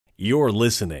You're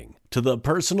listening to the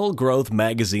Personal Growth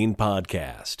Magazine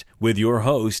podcast with your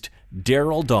host,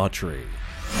 Daryl Daughtry.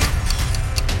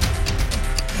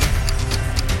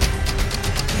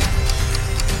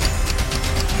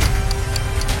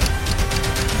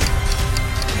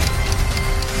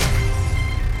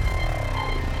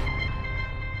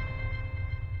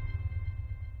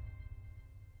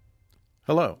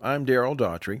 Hello, I'm Daryl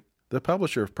Daughtry, the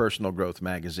publisher of Personal Growth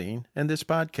Magazine and this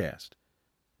podcast.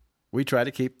 We try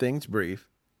to keep things brief,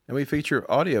 and we feature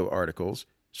audio articles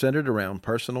centered around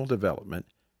personal development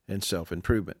and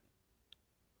self-improvement.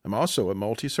 I'm also a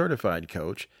multi-certified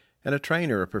coach and a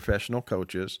trainer of professional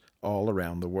coaches all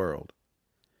around the world.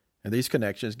 And these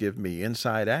connections give me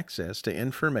inside access to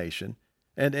information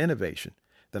and innovation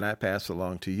that I pass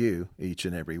along to you each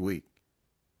and every week.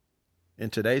 In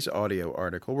today's audio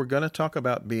article, we're going to talk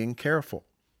about being careful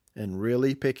and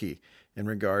really picky in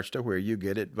regards to where you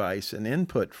get advice and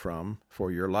input from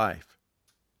for your life.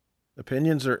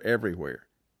 Opinions are everywhere.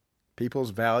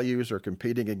 People's values are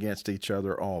competing against each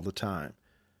other all the time.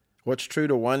 What's true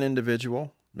to one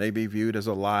individual may be viewed as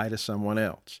a lie to someone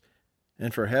else.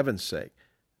 And for heaven's sake,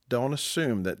 don't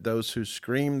assume that those who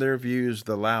scream their views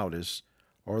the loudest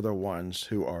are the ones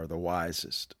who are the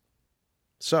wisest.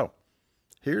 So,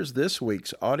 here's this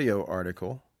week's audio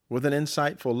article with an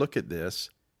insightful look at this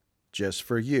just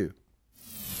for you.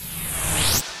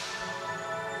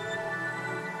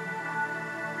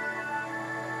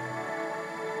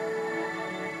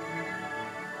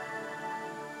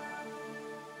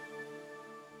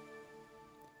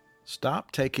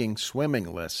 Stop taking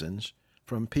swimming lessons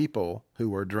from people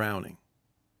who are drowning.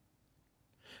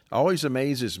 It always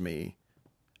amazes me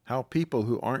how people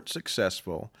who aren't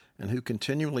successful and who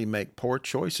continually make poor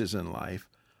choices in life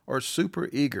are super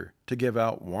eager to give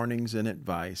out warnings and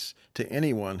advice to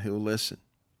anyone who will listen.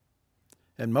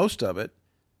 And most of it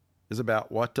is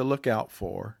about what to look out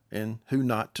for and who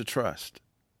not to trust.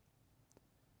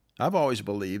 I've always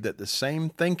believed that the same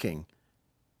thinking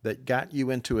that got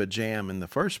you into a jam in the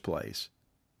first place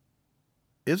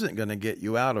isn't going to get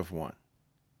you out of one.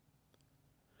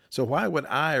 So why would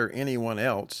I or anyone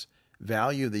else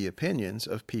value the opinions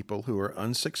of people who are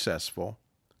unsuccessful,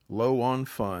 low on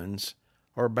funds,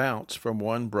 or bounce from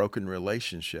one broken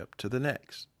relationship to the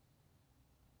next?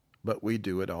 But we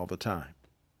do it all the time.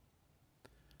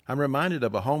 I'm reminded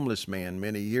of a homeless man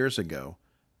many years ago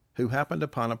who happened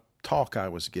upon a talk I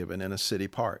was given in a city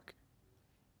park.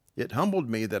 It humbled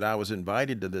me that I was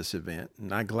invited to this event,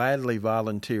 and I gladly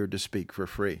volunteered to speak for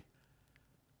free.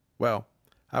 Well,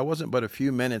 I wasn't but a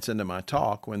few minutes into my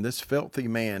talk when this filthy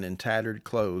man in tattered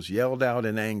clothes yelled out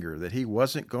in anger that he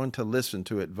wasn't going to listen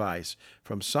to advice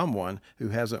from someone who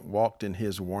hasn't walked in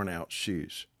his worn-out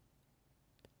shoes.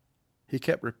 He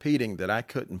kept repeating that I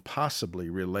couldn't possibly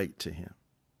relate to him.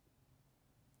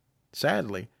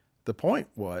 Sadly, the point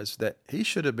was that he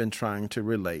should have been trying to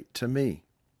relate to me.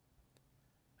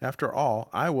 After all,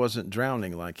 I wasn't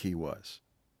drowning like he was,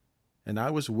 and I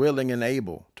was willing and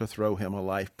able to throw him a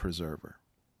life preserver.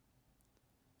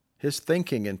 His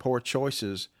thinking and poor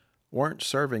choices weren't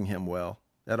serving him well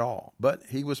at all, but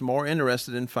he was more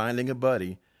interested in finding a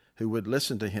buddy who would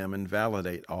listen to him and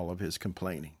validate all of his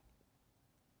complaining.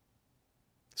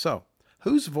 So,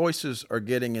 whose voices are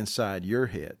getting inside your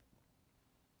head?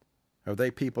 Are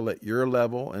they people at your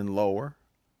level and lower?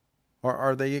 Or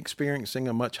are they experiencing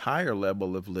a much higher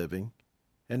level of living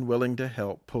and willing to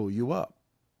help pull you up?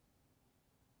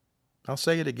 I'll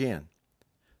say it again.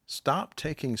 Stop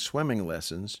taking swimming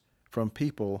lessons from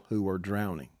people who are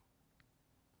drowning.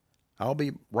 I'll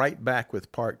be right back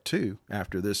with part 2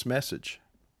 after this message.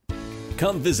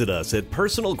 Come visit us at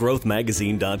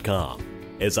personalgrowthmagazine.com.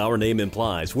 As our name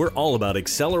implies, we're all about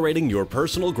accelerating your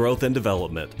personal growth and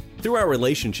development. Through our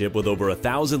relationship with over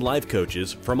 1,000 life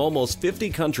coaches from almost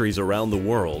 50 countries around the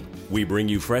world, we bring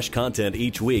you fresh content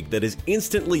each week that is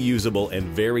instantly usable and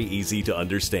very easy to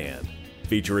understand.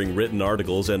 Featuring written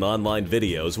articles and online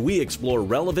videos, we explore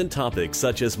relevant topics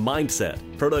such as mindset,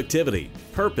 productivity,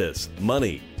 purpose,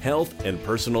 money, health, and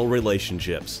personal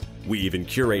relationships. We even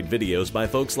curate videos by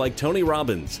folks like Tony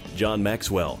Robbins, John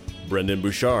Maxwell, Brendon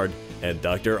Burchard, and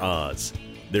Dr. Oz.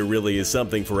 There really is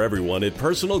something for everyone at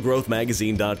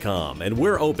personalgrowthmagazine.com, and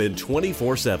we're open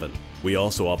 24/7. We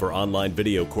also offer online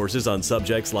video courses on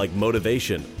subjects like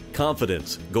motivation,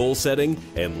 confidence, goal setting,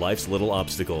 and life's little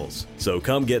obstacles. So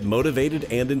come get motivated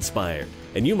and inspired,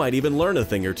 and you might even learn a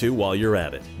thing or two while you're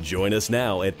at it. Join us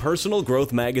now at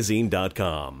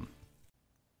personalgrowthmagazine.com.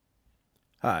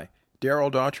 Hi,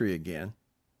 Daryl Daughtry again.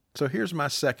 So here's my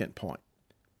second point.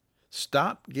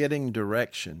 Stop getting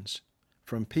directions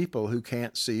from people who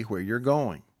can't see where you're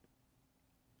going.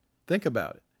 Think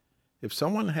about it. If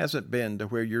someone hasn't been to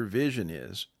where your vision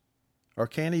is, or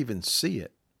can't even see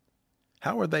it,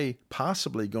 how are they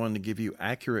possibly going to give you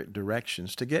accurate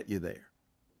directions to get you there?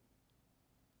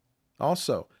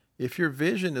 Also, if your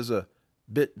vision is a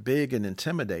bit big and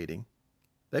intimidating,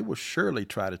 they will surely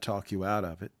try to talk you out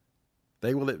of it.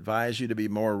 They will advise you to be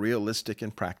more realistic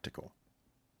and practical.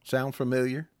 Sound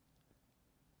familiar?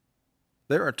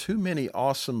 There are too many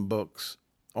awesome books,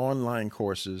 online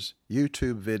courses,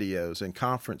 YouTube videos, and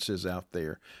conferences out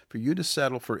there for you to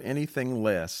settle for anything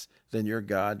less than your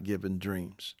God-given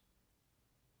dreams.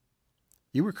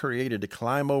 You were created to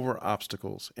climb over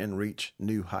obstacles and reach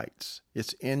new heights.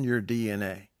 It's in your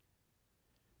DNA.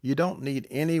 You don't need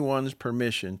anyone's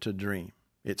permission to dream.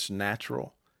 It's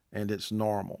natural and it's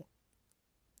normal.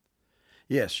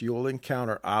 Yes, you'll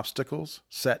encounter obstacles,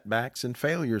 setbacks, and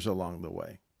failures along the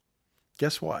way.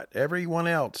 Guess what? Everyone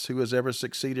else who has ever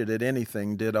succeeded at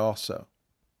anything did also.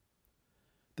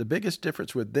 The biggest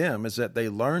difference with them is that they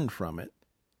learned from it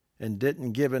and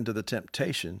didn't give in to the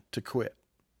temptation to quit.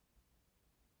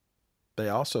 They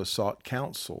also sought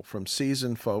counsel from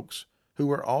seasoned folks who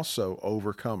were also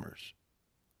overcomers.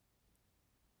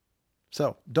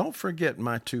 So, don't forget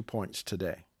my 2 points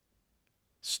today.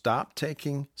 Stop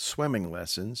taking swimming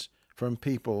lessons from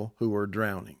people who are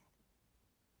drowning.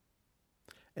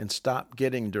 And stop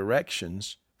getting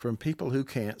directions from people who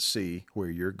can't see where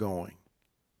you're going.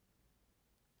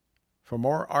 For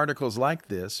more articles like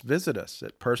this, visit us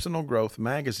at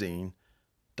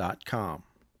personalgrowthmagazine.com.